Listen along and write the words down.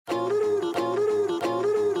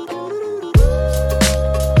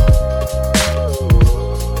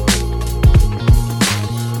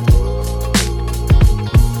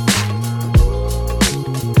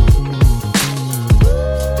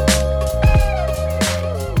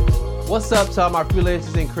What's up to all my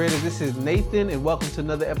freelancers and creators? This is Nathan and welcome to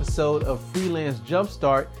another episode of Freelance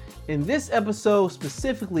Jumpstart. In this episode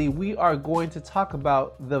specifically, we are going to talk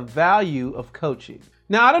about the value of coaching.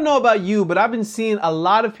 Now, I don't know about you, but I've been seeing a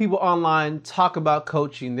lot of people online talk about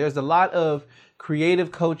coaching. There's a lot of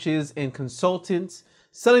creative coaches and consultants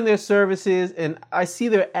selling their services, and I see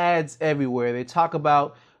their ads everywhere. They talk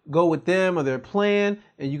about go with them or their plan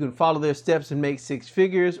and you can follow their steps and make six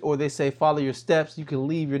figures, or they say follow your steps, you can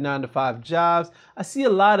leave your 9-to-5 jobs. I see a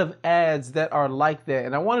lot of ads that are like that,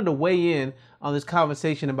 and I wanted to weigh in on this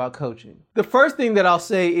conversation about coaching. The first thing that I'll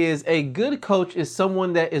say is a good coach is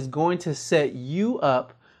someone that is going to set you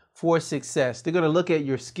up for success. They're going to look at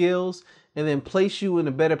your skills and then place you in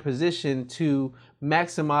a better position to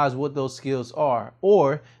maximize what those skills are.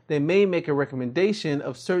 Or they may make a recommendation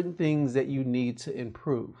of certain things that you need to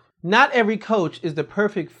improve. Not every coach is the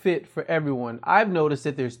perfect fit for everyone. I've noticed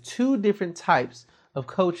that there's two different types of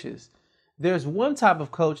coaches. There's one type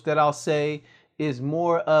of coach that I'll say is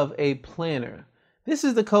more of a planner. This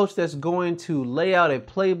is the coach that's going to lay out a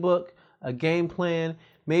playbook, a game plan.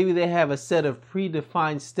 Maybe they have a set of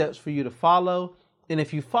predefined steps for you to follow. And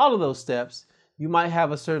if you follow those steps, you might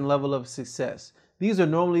have a certain level of success. These are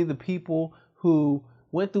normally the people who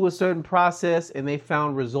went through a certain process and they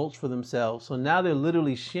found results for themselves. So now they're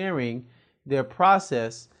literally sharing their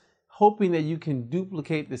process, hoping that you can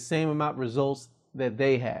duplicate the same amount of results that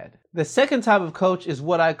they had. The second type of coach is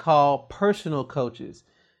what I call personal coaches.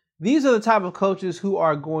 These are the type of coaches who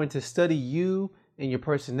are going to study you and your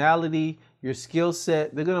personality, your skill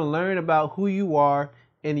set. They're going to learn about who you are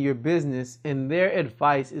and your business, and their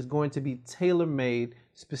advice is going to be tailor-made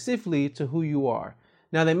specifically to who you are.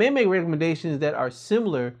 Now, they may make recommendations that are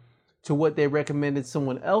similar to what they recommended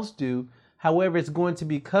someone else do. However, it's going to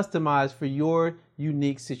be customized for your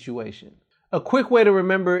unique situation. A quick way to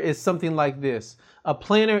remember is something like this. A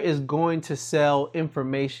planner is going to sell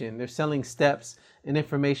information. They're selling steps and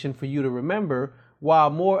information for you to remember,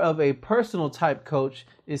 while more of a personal type coach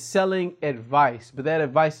is selling advice, but that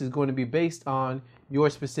advice is going to be based on your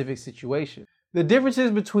specific situation. The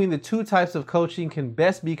differences between the two types of coaching can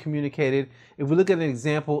best be communicated if we look at an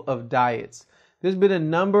example of diets. There's been a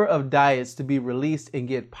number of diets to be released and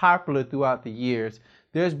get popular throughout the years.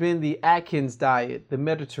 There's been the Atkins diet, the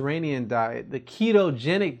Mediterranean diet, the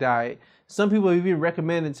ketogenic diet. Some people have even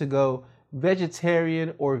recommended to go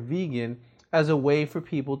vegetarian or vegan as a way for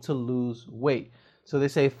people to lose weight. So they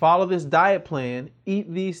say, follow this diet plan,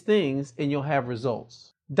 eat these things, and you'll have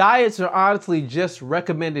results. Diets are honestly just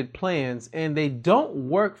recommended plans, and they don't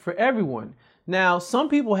work for everyone. Now, some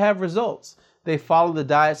people have results. They follow the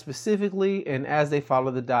diet specifically, and as they follow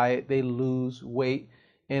the diet, they lose weight,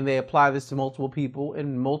 and they apply this to multiple people,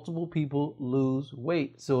 and multiple people lose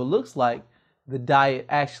weight. So it looks like the diet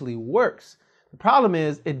actually works. The problem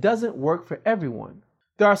is it doesn't work for everyone.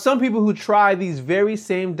 There are some people who try these very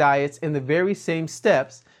same diets and the very same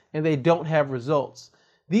steps, and they don't have results.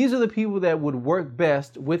 These are the people that would work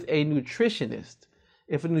best with a nutritionist.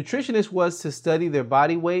 If a nutritionist was to study their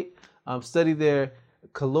body weight, study their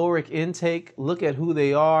caloric intake, look at who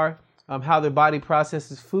they are, how their body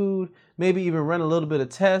processes food, maybe even run a little bit of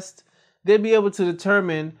test, they'd be able to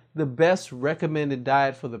determine the best recommended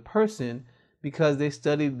diet for the person because they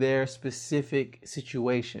studied their specific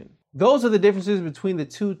situation. Those are the differences between the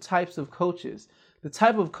two types of coaches. The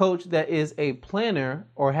type of coach that is a planner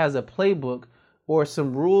or has a playbook or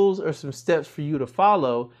some rules or some steps for you to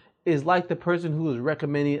follow is like the person who is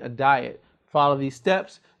recommending a diet. Follow these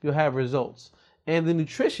steps, you'll have results. And the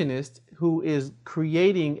nutritionist who is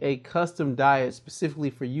creating a custom diet specifically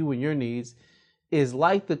for you and your needs is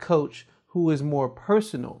like the coach who is more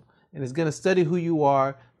personal and is going to study who you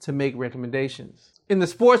are to make recommendations. In the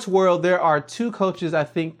sports world, there are two coaches I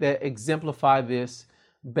think that exemplify this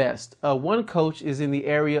best. One coach is in the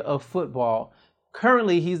area of football.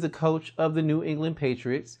 Currently, he's the coach of the New England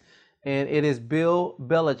Patriots, and it is Bill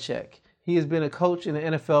Belichick. He has been a coach in the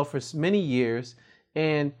NFL for many years,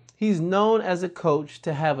 and he's known as a coach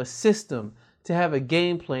to have a system, to have a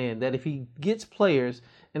game plan, that if he gets players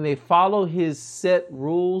and they follow his set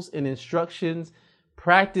rules and instructions,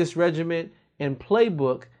 practice regimen, and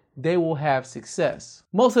playbook, they will have success.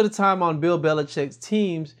 Most of the time on Bill Belichick's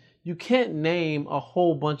teams, you can't name a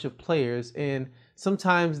whole bunch of players, and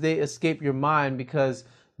sometimes they escape your mind because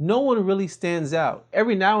no one really stands out.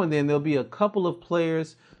 Every now and then there'll be a couple of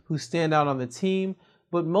players who stand out on the team,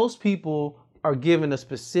 but most people are given a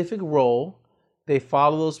specific role. They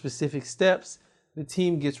follow those specific steps. The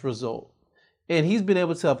team gets result. And he's been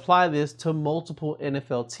able to apply this to multiple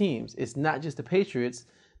NFL teams. It's not just the Patriots.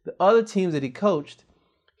 The other teams that he coached,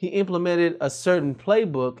 he implemented a certain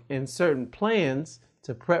playbook and certain plans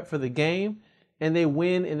to prep for the game, and they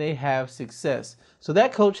win and they have success. So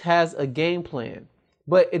that coach has a game plan,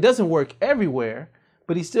 but it doesn't work everywhere,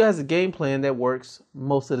 but he still has a game plan that works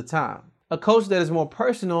most of the time. A coach that is more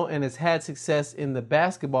personal and has had success in the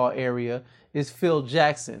basketball area is Phil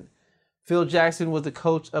Jackson. Phil Jackson was the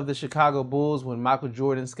coach of the Chicago Bulls when Michael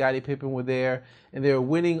Jordan, Scottie Pippen were there, and they were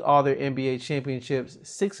winning all their NBA championships,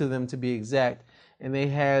 6 of them to be exact, and they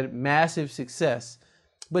had massive success.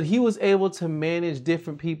 But he was able to manage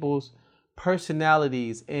different people's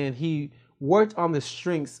personalities, and he worked on the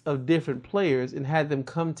strengths of different players and had them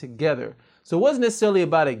come together. So it wasn't necessarily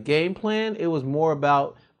about a game plan. It was more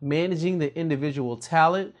about managing the individual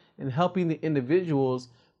talent and helping the individuals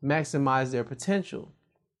maximize their potential.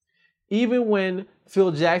 Even when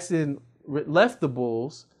Phil Jackson left the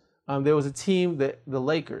Bulls, there was a team, the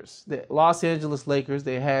Lakers, the Los Angeles Lakers.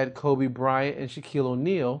 They had Kobe Bryant and Shaquille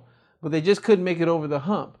O'Neal, but they just couldn't make it over the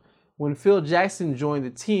hump. When Phil Jackson joined the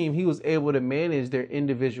team, he was able to manage their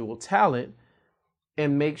individual talent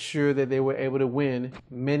and make sure that they were able to win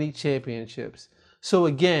many championships. So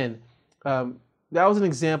again, that was an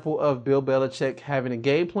example of Bill Belichick having a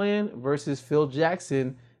game plan versus Phil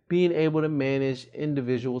Jackson being able to manage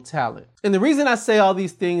individual talent. And the reason I say all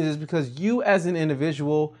these things is because you as an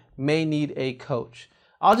individual may need a coach.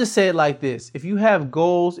 I'll just say it like this. If you have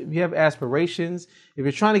goals, if you have aspirations, if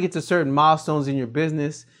you're trying to get to certain milestones in your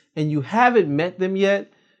business and you haven't met them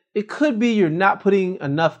yet, it could be you're not putting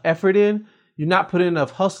enough effort in, you're not putting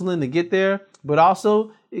enough hustle in to get there, but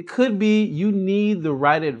also it could be you need the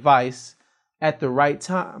right advice at the right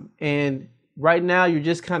time. And right now you're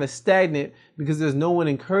just kind of stagnant because there's no one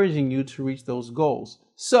encouraging you to reach those goals.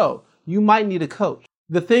 So you might need a coach.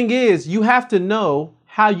 The thing is, you have to know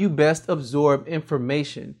how you best absorb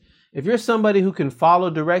information. If you're somebody who can follow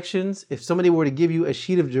directions, if somebody were to give you a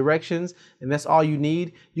sheet of directions and that's all you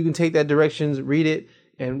need, you can take that directions, read it,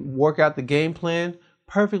 and work out the game plan,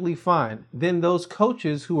 perfectly fine. Then those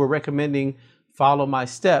coaches who are recommending follow my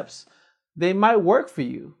steps, they might work for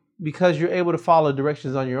you because you're able to follow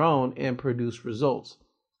directions on your own and produce results.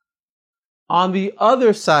 On the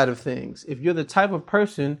other side of things, if you're the type of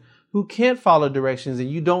person who can't follow directions and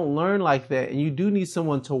you don't learn like that and you do need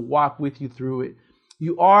someone to walk with you through it,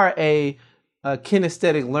 you are a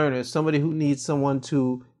kinesthetic learner, somebody who needs someone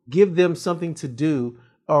to give them something to do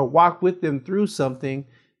or walk with them through something,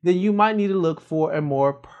 then you might need to look for a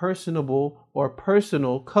more personable or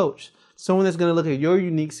personal coach, someone that's going to look at your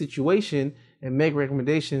unique situation and make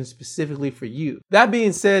recommendations specifically for you. That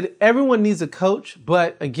being said, everyone needs a coach,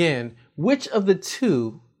 but again, which of the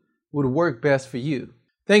two would work best for you?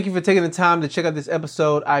 Thank you for taking the time to check out this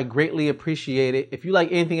episode. I greatly appreciate it. If you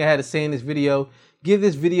like anything I had to say in this video, give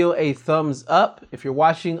this video a thumbs up. If you're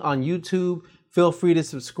watching on YouTube, feel free to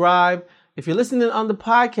subscribe. If you're listening on the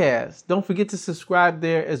podcast, don't forget to subscribe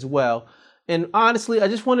there as well. And honestly, I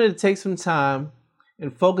just wanted to take some time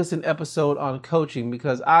and focus an episode on coaching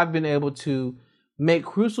because I've been able to make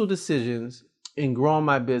crucial decisions in growing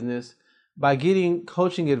my business by getting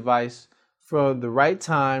coaching advice from the right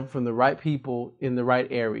time, from the right people in the right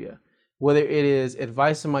area. Whether it is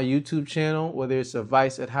advice on my YouTube channel, whether it's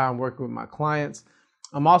advice at how I'm working with my clients.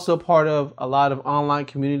 I'm also part of a lot of online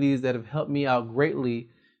communities that have helped me out greatly.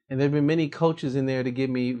 And there have been many coaches in there to give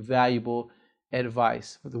me valuable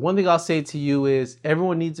advice. But the one thing I'll say to you is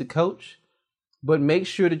everyone needs a coach, but make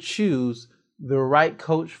sure to choose the right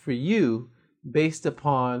coach for you based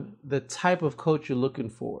upon the type of coach you're looking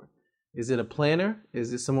for. Is it a planner?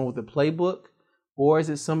 Is it someone with a playbook? Or is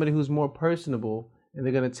it somebody who's more personable and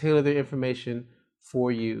they're going to tailor their information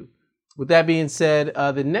for you? With that being said,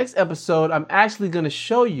 the next episode, I'm actually going to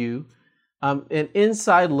show you an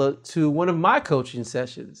inside look to one of my coaching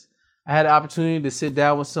sessions. I had an opportunity to sit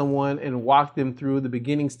down with someone and walk them through the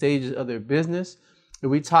beginning stages of their business.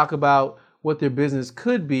 And we talk about what their business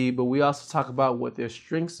could be, but we also talk about what their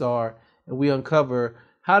strengths are. And we uncover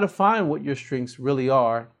how to find what your strengths really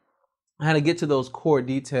are, how to get to those core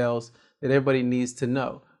details that everybody needs to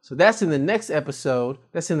know. So that's in the next episode.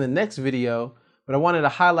 That's in the next video. But I wanted to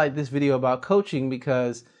highlight this video about coaching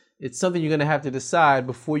because it's something you're going to have to decide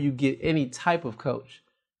before you get any type of coach.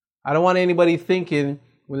 I don't want anybody thinking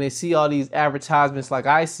when they see all these advertisements like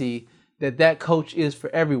I see that coach is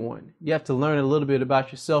for everyone. You have to learn a little bit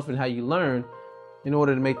about yourself and how you learn in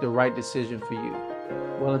order to make the right decision for you.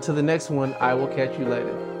 Well, until the next one, I will catch you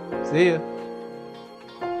later. See ya.